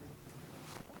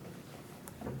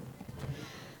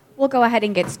We'll go ahead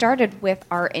and get started with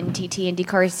our NTT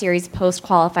IndyCar Series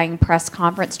post-qualifying press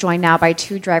conference, joined now by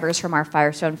two drivers from our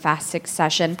Firestone Fast 6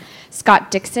 session. Scott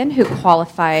Dixon, who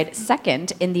qualified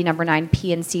second in the number 9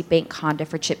 PNC Bank Honda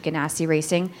for Chip Ganassi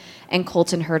Racing, and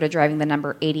Colton Herta driving the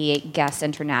number 88 Guess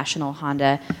International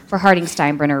Honda for Harding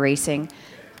Steinbrenner Racing.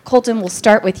 Colton, we'll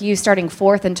start with you, starting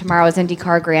fourth in tomorrow's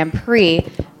IndyCar Grand Prix.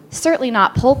 Certainly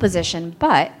not pole position,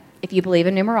 but if you believe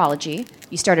in numerology,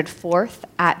 you started fourth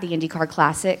at the IndyCar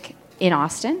Classic in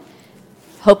Austin,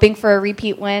 hoping for a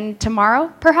repeat win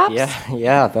tomorrow, perhaps?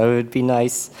 Yeah, that would be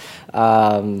nice.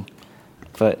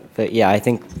 But yeah, I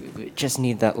think we just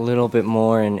need that little bit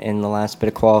more in the last bit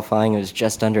of qualifying. It was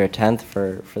just under a tenth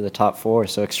for the top four,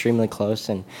 so extremely close,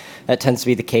 and that tends to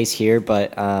be the case here.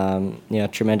 But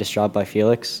tremendous job by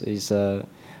Felix. He's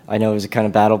I know it was a kind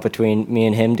of battle between me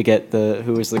and him to get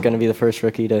who was going to be the first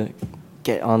rookie to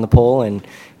get on the pole, and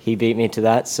he beat me to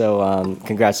that. So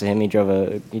congrats to him. He drove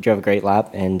a great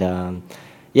lap, and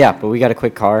but we got a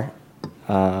quick car.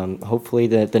 Hopefully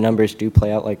the numbers do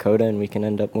play out like COTA, and we can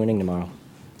end up winning tomorrow.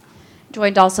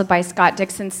 Joined also by Scott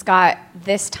Dixon. Scott,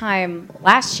 this time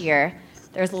last year,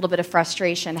 there was a little bit of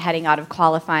frustration heading out of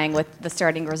qualifying with the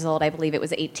starting result. I believe it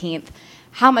was 18th.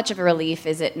 How much of a relief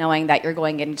is it knowing that you're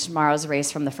going into tomorrow's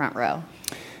race from the front row?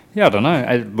 Yeah, I don't know.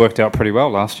 It worked out pretty well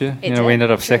last year. We ended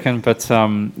up second, but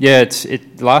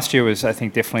last year was, I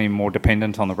think, definitely more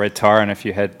dependent on the red tire, and if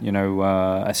you had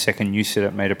a second use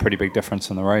it made a pretty big difference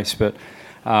in the race. But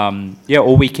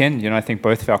all weekend, I think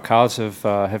both of our cars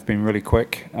have been really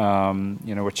quick,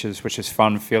 which is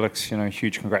fun. Felix,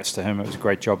 huge congrats to him. It was a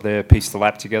great job there. Pieced the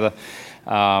lap together.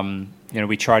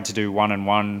 We tried to do 1 and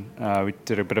 1. We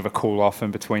did a bit of a cool off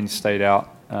in between, stayed out.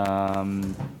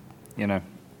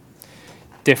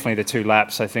 Definitely the 2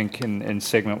 laps, I think, in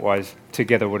segment-wise,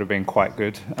 together would have been quite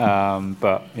good.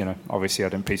 But, obviously I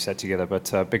didn't piece that together.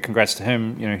 But big congrats to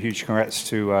him. Huge congrats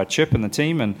to Chip and the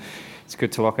team. And it's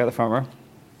good to lock out the front row.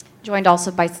 Joined also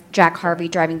by Jack Harvey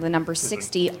driving the number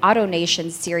 60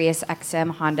 AutoNation Sirius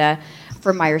XM Honda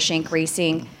for Meyershank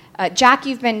Racing. Jack,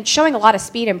 you've been showing a lot of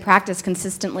speed in practice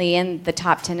consistently in the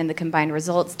top 10 in the combined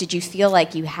results. Did you feel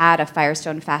like you had a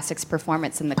Firestone Fast 6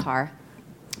 performance in the car?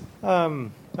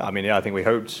 I think we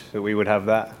hoped that we would have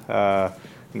that.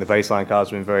 The baseline cars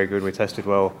have been very good. We tested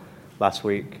well last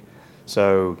week.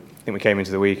 So I think we came into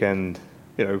the weekend,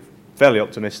 fairly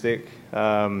optimistic.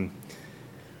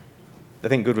 I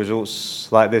think good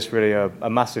results like this really are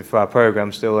massive for our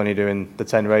program, still only doing the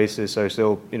 10 races, so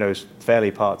still,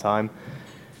 fairly part-time.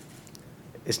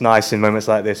 It's nice in moments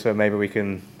like this where maybe we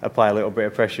can apply a little bit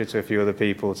of pressure to a few other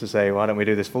people to say, why don't we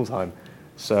do this full-time?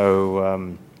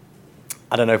 So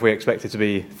I don't know if we expected to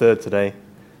be third today,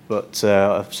 but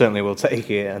certainly we'll take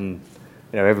it. And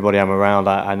everybody I'm around,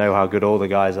 I know how good all the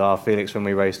guys are. Felix, when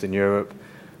we raced in Europe,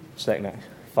 second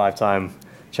 5-time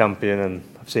champion, and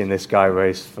I've seen this guy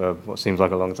race for what seems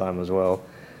like a long time as well.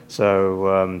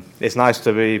 So it's nice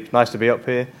to be up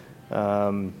here.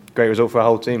 Great result for our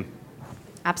whole team.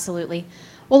 Absolutely.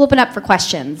 We'll open up for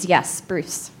questions. Yes,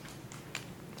 Bruce.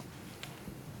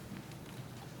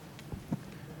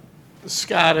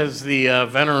 Scott, as the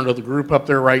veteran of the group up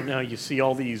there right now, you see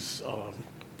all these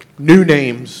new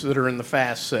names that are in the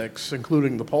Fast Six,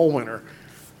 including the pole winner.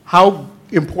 How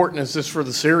important is this for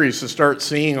the series to start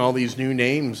seeing all these new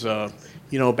names,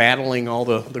 battling all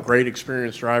the great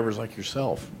experienced drivers like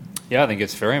yourself? Yeah, I think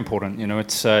it's very important.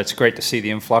 It's great to see the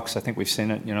influx. I think we've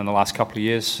seen it, in the last couple of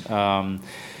years.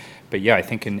 But yeah, I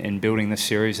think in building this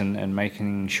series and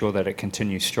making sure that it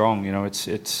continues strong,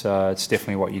 it's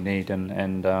definitely what you need,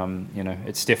 and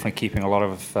it's definitely keeping a lot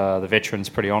of the veterans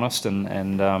pretty honest,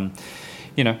 and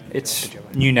it's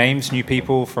new names, new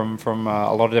people from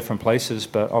a lot of different places,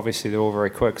 but obviously they're all very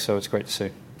quick, so it's great to see.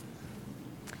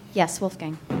 Yes,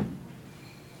 Wolfgang.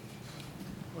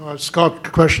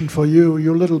 Scott, question for you.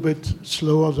 You're a little bit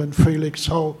slower than Felix.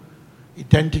 How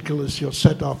identical is your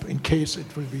setup in case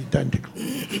it will be identical?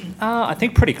 I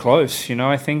think pretty close.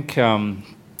 I think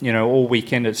all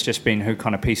weekend it's just been who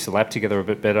kind of pieced the lap together a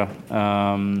bit better.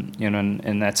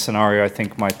 In that scenario, I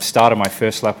think my start of my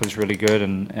first lap was really good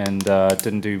and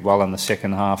didn't do well in the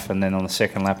second half, and then on the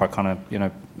second lap I kind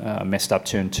of messed up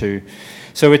turn 2.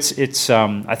 So it's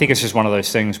I think it's just one of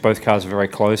those things. Both cars are very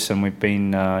close, and we've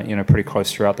been pretty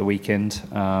close throughout the weekend.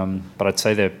 But I'd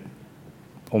say they're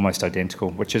almost identical,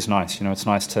 which is nice. It's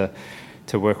nice to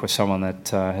work with someone that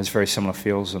has very similar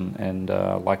feels and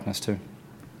likeness too.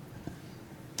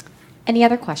 Any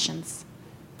other questions?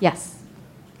 Yes.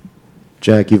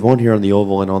 Jack, you've won here on the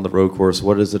oval and on the road course.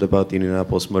 What is it about the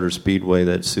Indianapolis Motor Speedway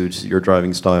that suits your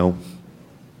driving style?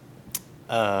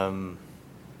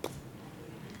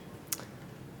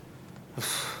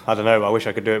 I I don't know. I wish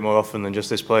I could do it more often than just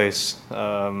this place.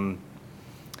 I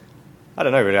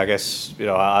don't know really. I guess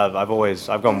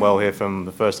I've gone well here from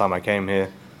the first time I came here.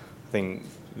 I think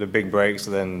the big breaks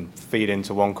then feed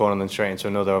into one corner and then straight into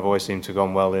another. I've always seemed to have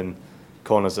gone well in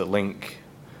corners that link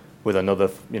with another,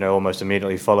 almost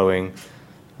immediately following.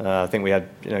 I think we had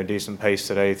decent pace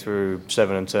today through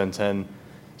 7 and turn 10.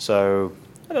 So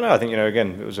I don't know. I think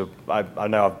again it was I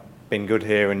know I've been good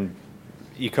here, and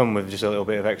you come with just a little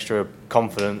bit of extra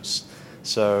confidence.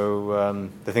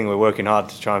 So the thing we're working hard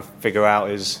to try and figure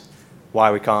out is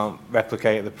why we can't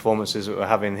replicate the performances that we're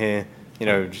having here.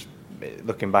 Just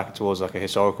looking back towards like a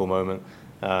historical moment.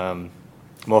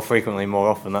 More frequently, more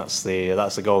often. That's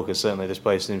the goal, because certainly this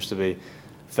place seems to be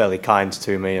fairly kind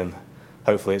to me, and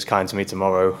hopefully it's kind to me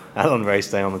tomorrow and on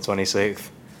race day on the 26th.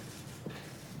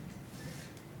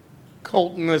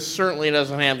 Colton, this certainly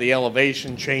doesn't have the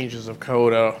elevation changes of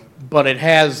COTA, but it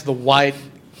has the wide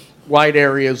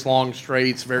areas, long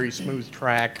straights, very smooth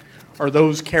track. Are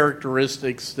those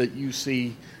characteristics that you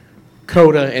see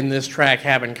COTA and this track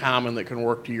have in common that can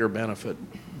work to your benefit?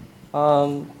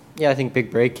 Yeah, I think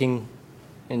big braking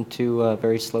into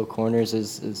very slow corners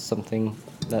is something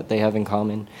that they have in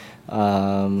common.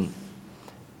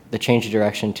 The change of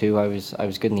direction too. I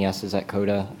was good in the S's at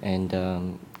COTA,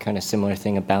 and kind of similar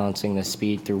thing of balancing the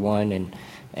speed through one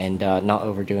and not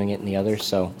overdoing it in the other.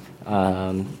 So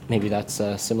maybe that's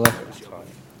similar.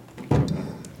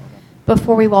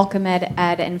 Before we welcome Ed,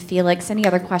 and Felix, any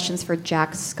other questions for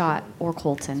Jack, Scott, or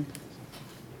Colton?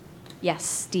 Yes,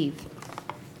 Steve.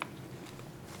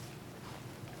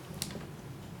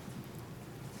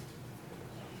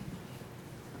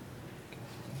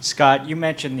 Scott, you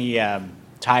mentioned the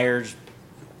tires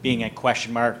being a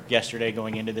question mark yesterday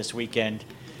going into this weekend.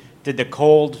 Did the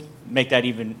cold make that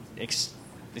even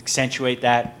accentuate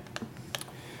that?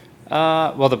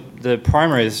 Well, the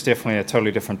primary is definitely a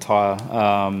totally different tire.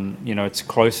 It's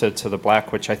closer to the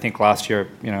black, which I think last year,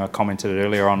 I commented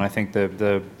earlier on. I think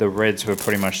the reds were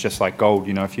pretty much just like gold.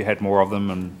 If you had more of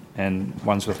them and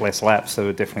ones with less laps, they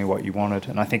were definitely what you wanted.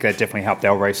 And I think that definitely helped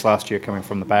our race last year coming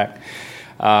from the back.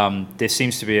 There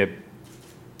seems to be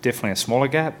definitely a smaller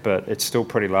gap, but it's still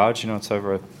pretty large. It's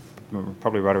over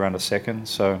probably right around a second.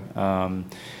 So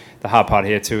the hard part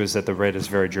here too is that the red is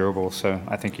very durable. So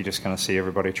I think you're just going to see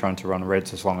everybody trying to run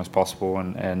reds as long as possible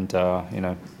and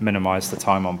minimize the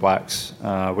time on blacks,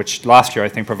 which last year I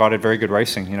think provided very good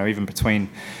racing. Even between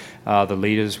the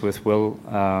leaders with Will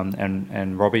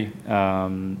and Robbie,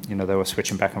 they were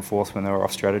switching back and forth when they were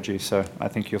off strategy. So I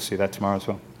think you'll see that tomorrow as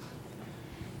well.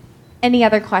 Any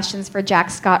other questions for Jack,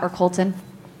 Scott, or Colton?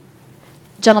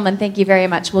 Gentlemen, thank you very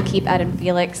much. We'll keep Ed and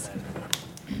Felix.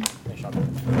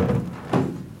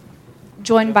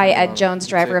 Joined by Ed Jones,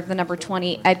 driver of the number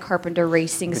 20 Ed Carpenter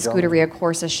Racing Scuderia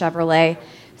Corsa Chevrolet,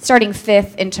 starting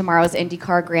 5th in tomorrow's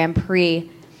IndyCar Grand Prix.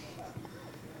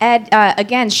 Ed,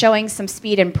 again, showing some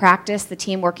speed in practice, the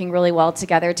team working really well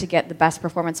together to get the best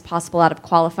performance possible out of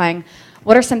qualifying.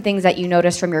 What are some things that you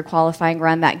noticed from your qualifying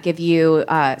run that give you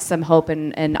some hope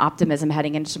and optimism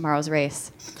heading into tomorrow's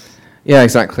race? Yeah,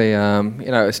 exactly.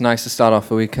 It's nice to start off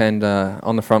the weekend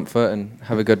on the front foot and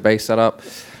have a good base setup.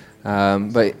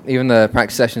 But even the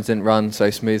practice sessions didn't run so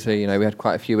smoothly. We had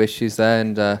quite a few issues there,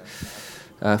 and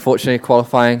fortunately,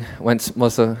 qualifying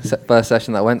was the first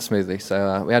session that went smoothly.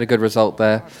 So we had a good result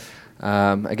there.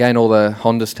 Again, all the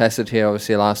Hondas tested here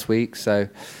obviously last week, so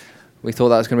we thought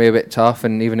that was going to be a bit tough.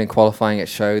 And even in qualifying, it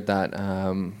showed that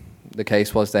the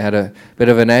case was they had a bit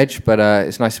of an edge. But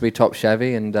it's nice to be top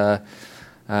Chevy and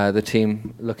the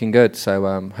team looking good.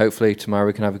 So hopefully tomorrow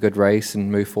we can have a good race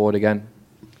and move forward again.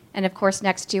 And of course,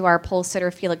 next to our pole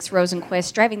sitter, Felix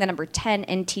Rosenquist, driving the number 10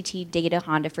 NTT Data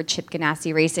Honda for Chip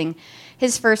Ganassi Racing.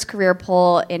 His first career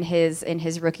pole in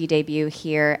his rookie debut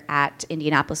here at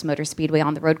Indianapolis Motor Speedway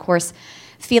on the road course.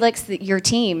 Felix, your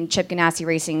team, Chip Ganassi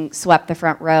Racing, swept the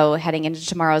front row heading into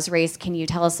tomorrow's race. Can you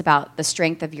tell us about the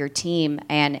strength of your team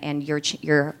and your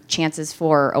chances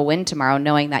for a win tomorrow,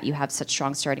 knowing that you have such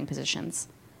strong starting positions?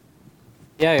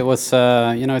 Yeah, it was,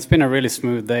 it's been a really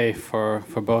smooth day for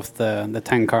both the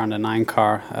 10 car and the 9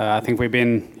 car. I think we've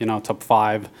been, top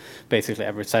 5 basically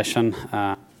every session.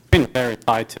 It's been very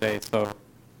tight today, so,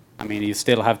 you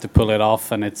still have to pull it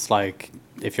off, and it's like,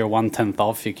 if you're 1/10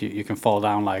 off, you can fall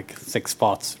down like 6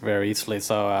 spots very easily.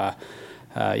 So,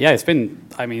 it's been,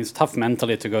 it's tough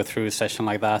mentally to go through a session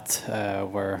like that,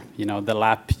 where, the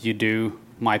lap you do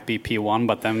might be P1,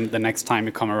 but then the next time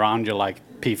you come around, you're like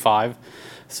P5.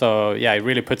 So, yeah, it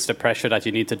really puts the pressure that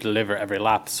you need to deliver every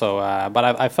lap. So, but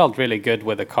I felt really good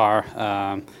with the car.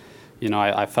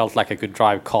 I felt like I could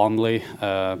drive calmly,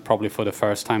 probably for the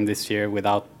first time this year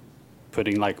without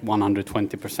putting like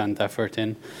 120% effort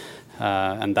in.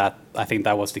 And that, I think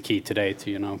that was the key today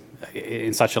to,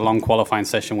 in such a long qualifying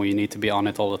session where you need to be on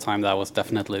it all the time, that was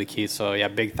definitely the key. So yeah,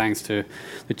 big thanks to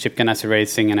Chip Ganassi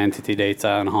Racing and NTT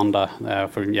Data and Honda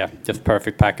for just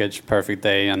perfect package, perfect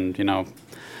day, and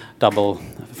double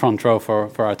front row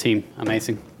for our team.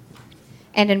 Amazing.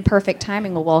 And in perfect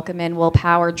timing, we'll welcome in Will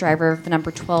Power, driver of the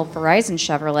number 12 Verizon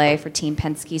Chevrolet for Team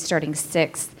Penske, starting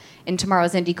 6th in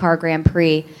tomorrow's IndyCar Grand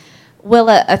Prix. Will,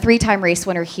 a three-time race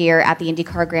winner here at the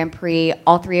IndyCar Grand Prix,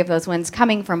 all 3 of those wins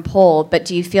coming from pole, but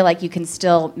do you feel like you can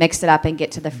still mix it up and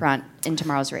get to the front in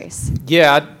tomorrow's race?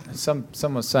 Yeah, some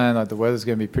was saying like the weather's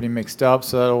going to be pretty mixed up,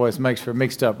 so that always makes for a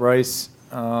mixed up race.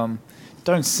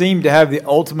 Don't seem to have the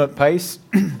ultimate pace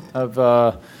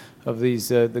of these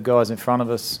the guys in front of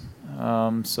us.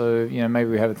 So maybe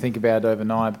we have to think about it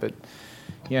overnight, but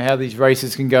how these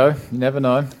races can go, you never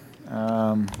know.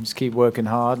 Just keep working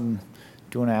hard and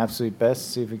doing our absolute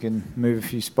best, see if we can move a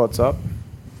few spots up.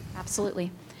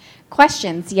 Absolutely.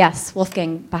 Questions? Yes,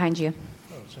 Wolfgang, behind you.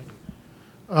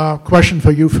 Question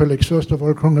for you, Felix. First of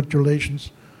all,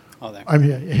 congratulations. Oh, there. I'm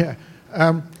here.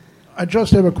 Yeah. I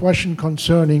just have a question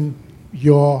concerning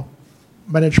your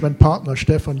management partner,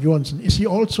 Stefan Johansson. Is he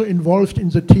also involved in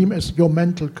the team as your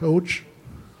mental coach?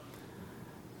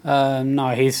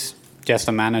 No, he's just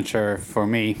a manager for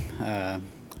me.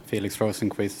 Felix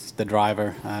Rosenqvist, the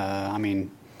driver.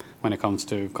 When it comes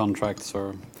to contracts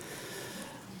or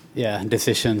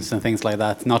decisions and things like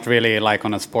that, not really like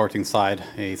on a sporting side.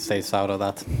 He stays out of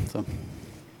that. So,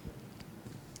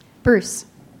 Bruce.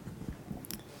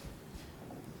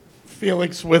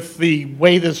 Felix, with the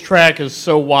way this track is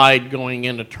so wide going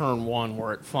into turn 1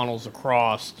 where it funnels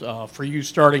across, for you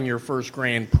starting your first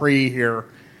Grand Prix here,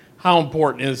 how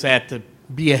important is that to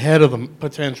be ahead of the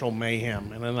potential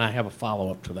mayhem? And then I have a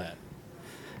follow-up to that.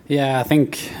 Yeah, I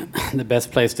think the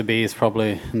best place to be is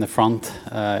probably in the front.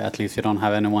 At least you don't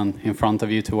have anyone in front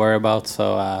of you to worry about.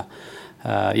 So,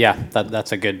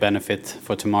 that's a good benefit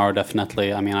for tomorrow,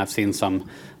 definitely. I've seen some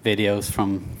videos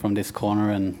from this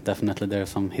corner, and definitely there's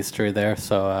some history there.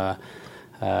 So,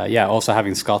 also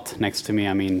having Scott next to me,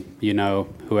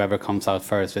 whoever comes out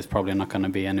first is probably not going to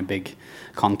be any big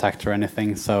contact or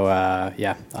anything. So,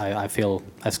 I feel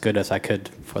as good as I could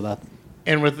for that.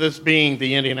 And with this being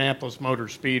the Indianapolis Motor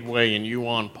Speedway and you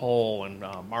on pole and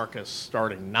Marcus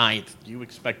starting 9th, do you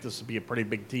expect this to be a pretty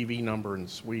big TV number in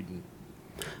Sweden?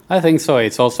 I think so.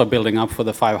 It's also building up for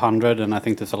the 500, and I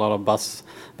think there's a lot of buzz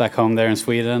back home there in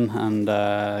Sweden. And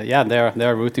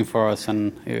they're rooting for us,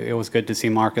 and it was good to see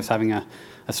Marcus having a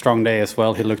strong day as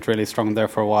well. He looked really strong there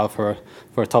for a while for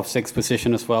a top 6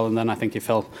 position as well, and then I think he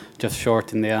fell just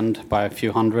short in the end by a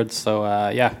few hundreds. So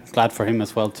glad for him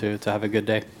as well to have a good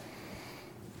day.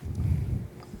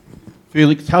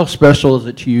 Felix, how special is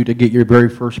it to you to get your very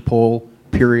first pole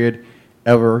period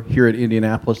ever here at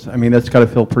Indianapolis? That's got to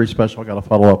feel pretty special. I got to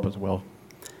follow up as well.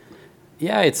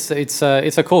 Yeah, it's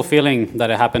a cool feeling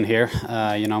that it happened here.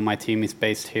 My team is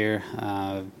based here.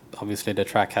 Obviously, the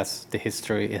track has the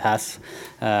history it has,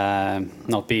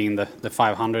 not being the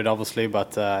 500, obviously,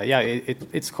 but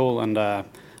it's cool, and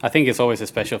I think it's always a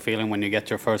special feeling when you get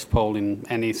your first pole in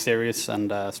any series,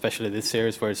 and especially this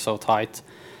series where it's so tight.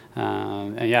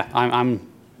 I'm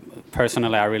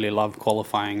personally, I really love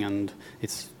qualifying, and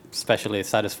it's especially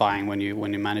satisfying when you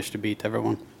manage to beat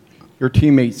everyone. Your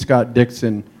teammate Scott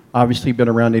Dixon obviously been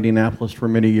around Indianapolis for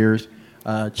many years.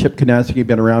 Chip Ganassi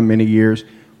been around many years.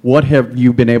 What have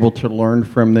you been able to learn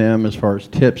from them as far as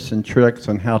tips and tricks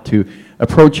on how to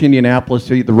approach Indianapolis,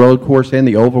 the road course and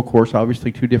the oval course?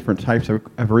 Obviously, 2 different types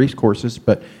of race courses,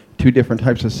 but 2 different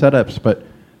types of setups. But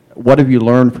what have you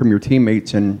learned from your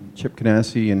teammates and Chip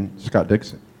Ganassi and Scott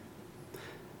Dixon?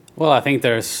 Well, I think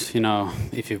there's,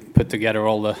 if you put together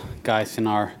all the guys in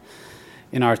our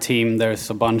team,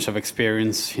 there's a bunch of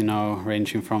experience,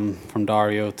 ranging from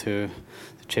Dario to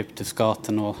Chip to Scott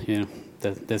and all.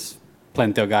 There's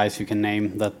plenty of guys you can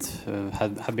name that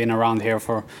have been around here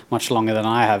for much longer than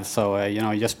I have. So,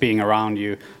 just being around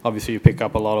you, obviously you pick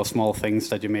up a lot of small things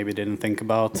that you maybe didn't think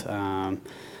about.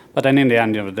 But then in the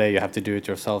end of the day, you have to do it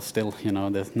yourself still.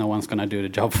 There's no one's going to do the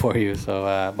job for you.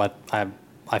 So, but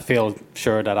I feel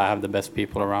sure that I have the best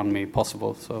people around me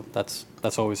possible. So that's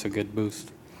always a good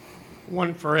boost.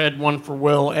 One for Ed, one for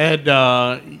Will. Ed,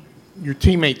 your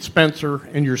teammate Spencer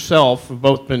and yourself have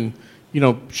both been,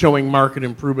 showing market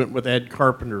improvement with Ed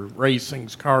Carpenter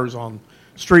Racing's cars on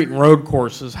street and road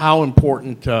courses. How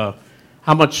important,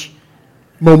 how much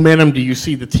momentum do you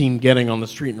see the team getting on the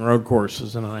street and road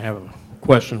courses? And I have a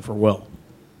question for Will.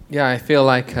 Yeah, I feel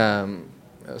like it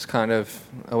was kind of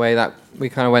a way that we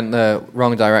kind of went the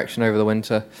wrong direction over the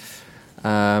winter.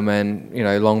 And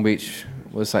Long Beach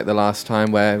was like the last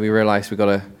time where we realized we got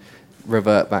to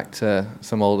revert back to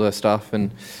some older stuff.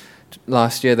 And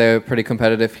last year they were pretty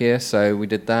competitive here, so we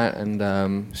did that,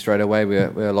 and straight away we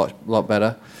were a lot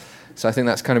better. So I think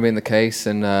that's kind of been the case,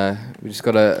 and we just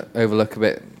got to overlook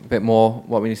a bit more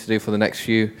what we need to do for the next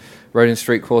few road and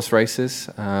street course races.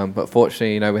 But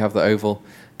fortunately, we have the Oval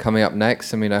coming up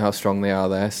next, and we know how strong they are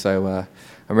there. So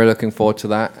I'm really looking forward to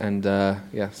that, and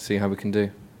see how we can do.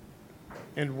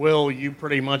 And Will, you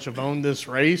pretty much have owned this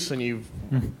race, and you've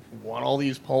won all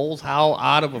these poles. How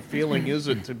odd of a feeling is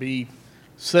it to be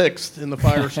sixth in the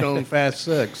Firestone Fast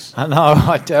Six? I know.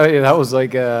 I tell you, that was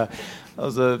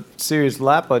a serious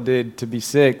lap I did to be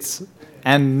sixth,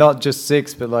 and not just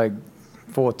sixth, but like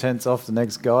 4/10 off the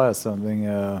next guy or something.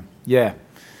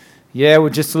 We're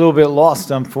just a little bit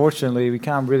lost, unfortunately. We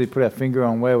can't really put our finger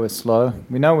on where we're slow.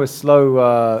 We know we're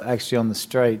slow actually on the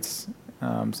straights,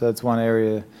 so that's one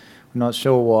area. I'm not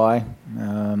sure why,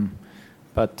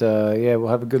 but we'll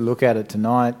have a good look at it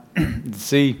tonight.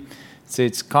 See,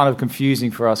 it's kind of confusing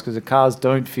for us because the cars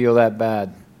don't feel that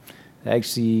bad.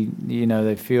 Actually,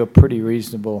 they feel pretty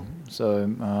reasonable, so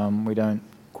we don't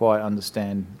quite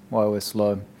understand why we're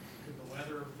slow. Did the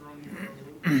weather have thrown you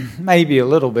for a loop? Maybe a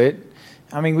little bit.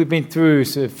 I mean, we've been through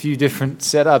a few different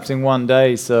setups in one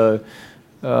day, so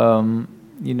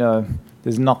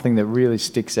there's nothing that really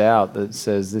sticks out that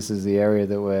says this is the area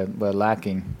that we're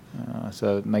lacking.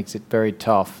 So it makes it very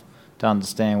tough to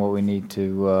understand what we need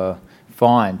to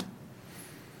find.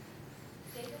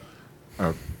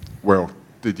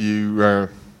 Did you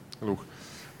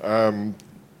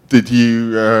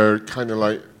kind of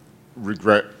like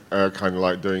regret kind of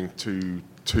like doing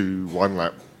two 1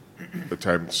 lap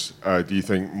attempts? Do you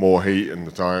think more heat in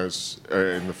the tyres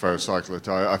in the first cycle of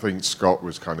tyre? I think Scott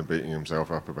was kind of beating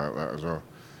himself up about that as well.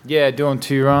 Yeah, doing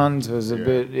 2 runs was a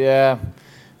bit,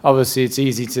 Obviously, it's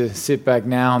easy to sit back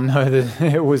now and know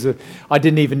that I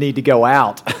didn't even need to go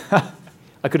out.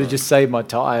 I could have just saved my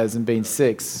tyres and been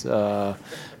 6.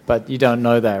 But you don't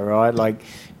know that, right? Like,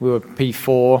 we were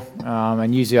P4,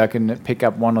 and usually I can pick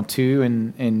up 1 or 2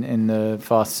 in the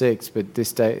Fast 6, but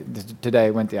today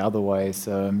it went the other way,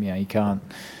 so you can't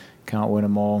win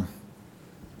them all.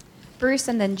 Bruce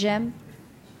and then Jim.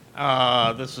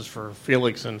 This is for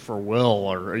Felix and for Will.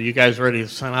 Are you guys ready to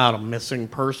send out a missing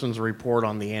persons report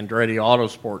on the Andretti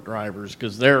Autosport drivers?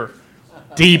 Because they're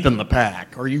deep in the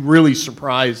pack. Are you really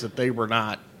surprised that they were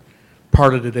not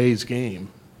part of today's game?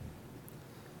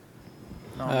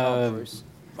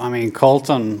 I mean,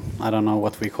 Colton, I don't know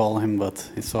what we call him,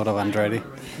 but he's sort of Andretti.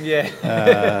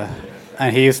 Yeah.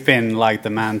 And he's been like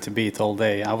the man to beat all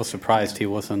day. I was surprised he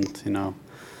wasn't,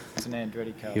 It's an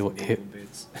Andretti car.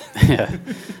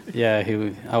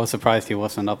 I was surprised he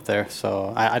wasn't up there.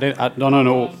 So I don't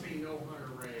know.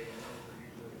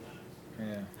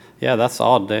 Yeah, that's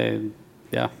odd.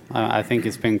 I think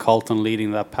it's been Colton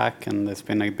leading that pack, and there's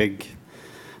been a big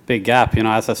gap.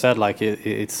 As I said, like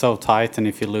it's so tight, and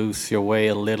if you lose your way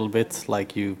a little bit,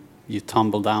 like you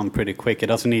tumble down pretty quick. It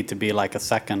doesn't need to be like a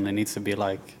second. It needs to be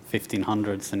like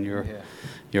 1500s, and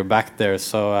you're back there.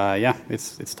 So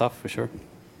it's tough for sure.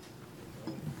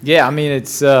 Yeah, I mean,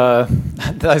 it's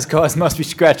those guys must be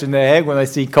scratching their head when they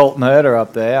see Colton Herter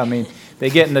up there. I mean, they're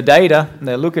getting the data and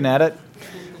they're looking at it.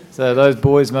 So those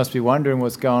boys must be wondering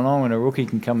what's going on when a rookie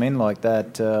can come in like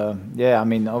that. I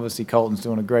mean, obviously Colton's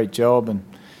doing a great job, and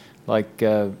like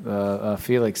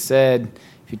Felix said,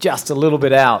 if you're just a little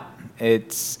bit out,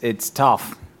 it's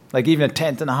tough. Like even a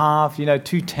 1/10 and a half,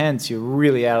 2/10, you're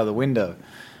really out of the window,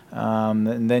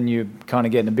 and then you're kind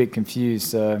of getting a bit confused.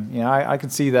 So I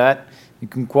can see that. It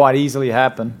can quite easily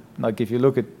happen. Like if you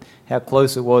look at how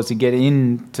close it was to get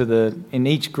in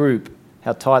each group,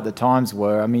 how tight the times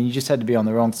were. I mean, you just had to be on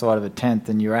the wrong side of a 1/10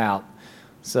 and you're out.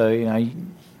 So,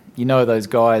 those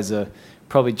guys are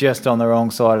probably just on the wrong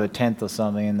side of a 1/10 or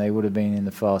something, and they would have been in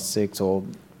the Fast 6 or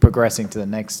progressing to the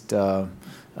next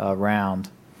round.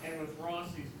 And with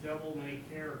Rossi's devil may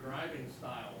care driving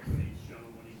style that he's shown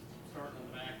when he's starting on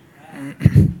the back of the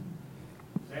pack,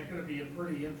 is that going to be a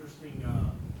pretty interesting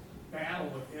battle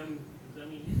with him? I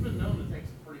mean, he's been known to take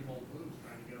some pretty bold moves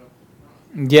trying to get up to the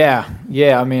front.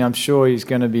 Yeah. I mean, I'm sure he's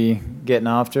going to be getting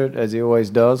after it, as he always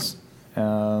does.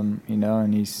 And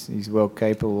he's well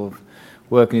capable of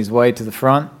working his way to the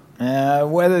front.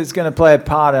 Whether it's going to play a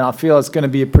part, and I feel it's going to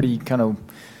be a pretty kind of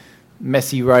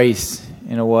messy race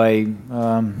in a way.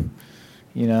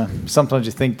 Sometimes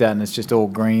you think that and it's just all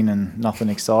green and nothing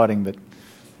exciting, but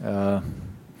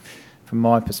from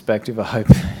my perspective, I hope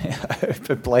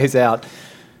it plays out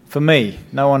for me,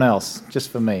 no one else, just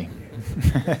for me.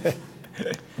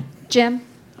 Jim?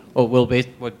 Well, Will,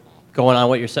 what going on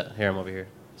what you're saying? Here, I'm over here.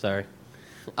 Sorry.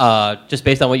 just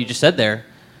based on what you just said there,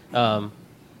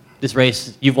 this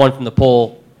race, you've won from the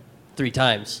pole 3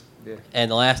 times. Yeah. And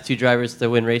the last 2 drivers to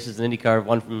win races in IndyCar have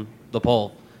won from the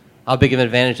pole. How big of an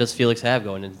advantage does Felix have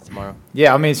going into tomorrow?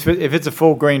 Yeah, I mean, if it's a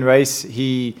full green race,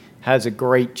 he has a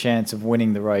great chance of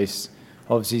winning the race.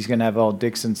 Obviously, he's going to have old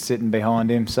Dixon sitting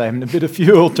behind him, saving a bit of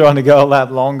fuel, trying to go a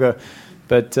lap longer.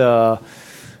 But,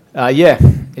 yeah,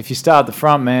 if you start the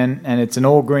front, man, and it's an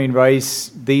all-green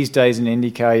race, these days in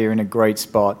IndyCar, you're in a great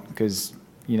spot because,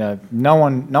 you know, no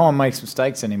one makes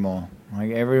mistakes anymore.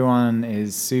 Like, everyone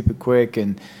is super quick,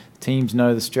 and teams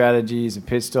know the strategies, the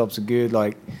pit stops are good.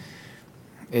 Like,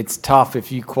 it's tough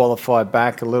if you qualify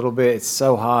back a little bit. It's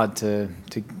so hard to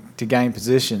gain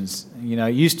positions. You know,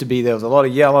 it used to be there was a lot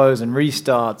of yellows and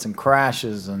restarts and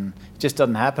crashes, and it just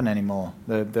doesn't happen anymore.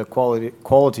 The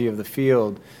quality of the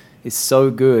field is so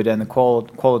good, and the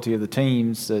quality of the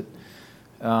teams that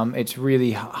it's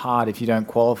really hard if you don't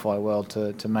qualify well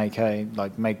to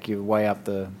make your way up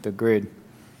the grid.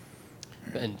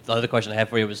 And the other question I have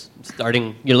for you was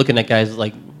starting. You're looking at guys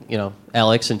like, you know,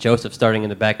 Alex and Joseph starting in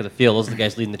the back of the field. Those are the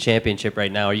guys leading the championship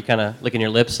right now. Are you kind of licking your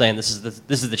lips, saying this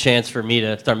is the chance for me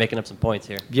to start making up some points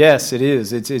here? Yes, it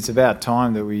is. It's about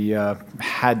time that we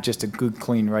had just a good,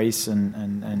 clean race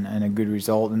and a good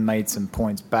result and made some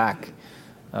points back.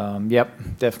 Yep,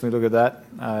 definitely look at that.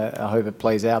 I hope it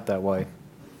plays out that way.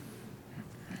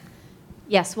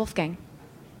 Yes, Wolfgang.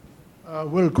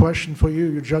 Will, question for you.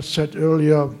 You just said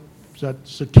earlier that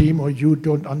the team or you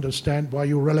don't understand why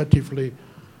you're relatively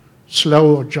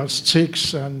slow or just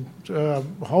 6. And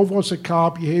how was the car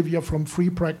behavior from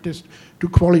free practice to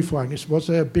qualifying? Was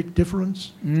there a big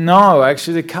difference? No,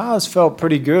 actually, the cars felt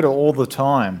pretty good all the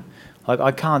time. Like,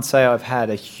 I can't say I've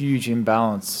had a huge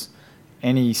imbalance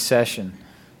any session.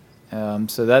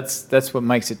 So that's what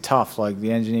makes it tough. Like,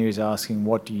 the engineer is asking,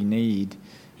 what do you need?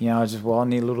 You know, I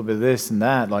need a little bit of this and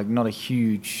that, like not a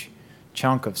huge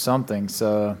chunk of something.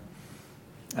 So,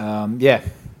 yeah,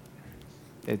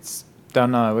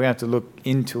 don't know. We're going to have to look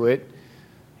into it.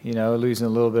 You know, losing a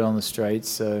little bit on the straights.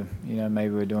 So, you know,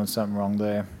 maybe we're doing something wrong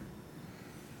there.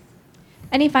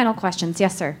 Any final questions?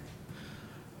 Yes, sir.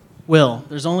 Will,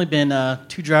 there's only been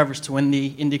 2 drivers to win the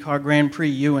IndyCar Grand Prix,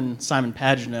 you and Simon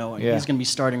Pagenaud, and he's going to be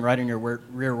starting right in your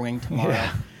rear wing tomorrow.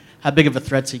 Yeah. How big of a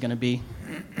threat's he going to be?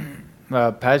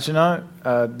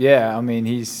 Pagenaud, yeah, I mean,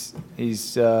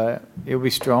 he'll be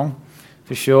strong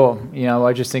for sure. You know,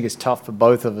 I just think it's tough for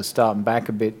both of us starting back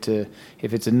a bit.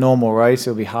 If it's a normal race,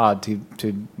 it'll be hard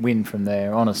to win from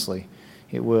there, honestly.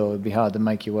 It will. It'll be hard to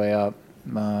make your way up.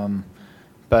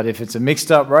 But if it's a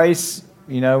mixed-up race,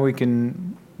 you know, we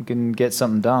can get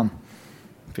something done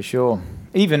for sure.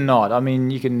 Even not, I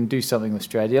mean, you can do something with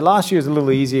strategy. Last year was a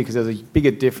little easier because there was a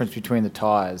bigger difference between the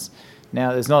tyres.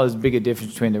 Now there's not as big a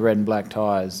difference between the red and black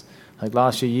tyres. Like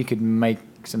last year, you could make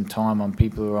some time on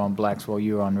people who are on blacks while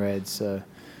you were on reds. So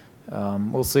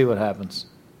we'll see what happens.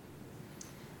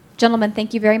 Gentlemen,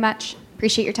 thank you very much.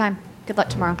 Appreciate your time. Good luck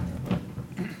tomorrow.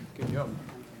 Good job.